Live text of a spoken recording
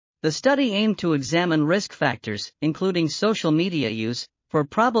The study aimed to examine risk factors, including social media use, for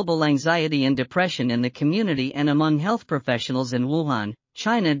probable anxiety and depression in the community and among health professionals in Wuhan,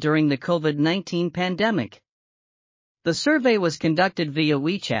 China during the COVID-19 pandemic. The survey was conducted via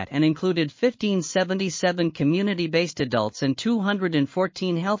WeChat and included 1,577 community-based adults and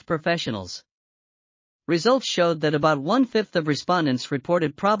 214 health professionals. Results showed that about one-fifth of respondents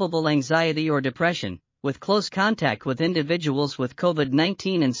reported probable anxiety or depression, with close contact with individuals with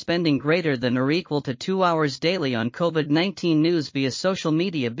COVID-19 and spending greater than or equal to 2 hours daily on COVID-19 news via social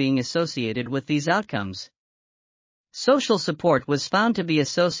media being associated with these outcomes. Social support was found to be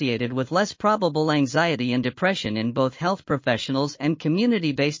associated with less probable anxiety and depression in both health professionals and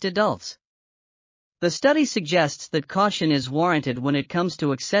community-based adults. The study suggests that caution is warranted when it comes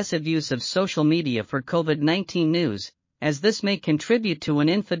to excessive use of social media for COVID-19 news, as this may contribute to an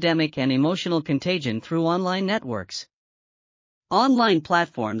infodemic and emotional contagion through online networks. Online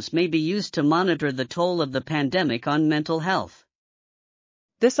platforms may be used to monitor the toll of the pandemic on mental health.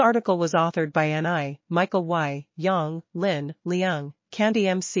 This article was authored by N.I., Michael Y., Yang, Lin, Leung, Candi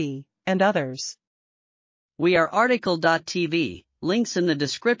MC, and others. We are RTCLTV, links in the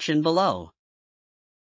description below.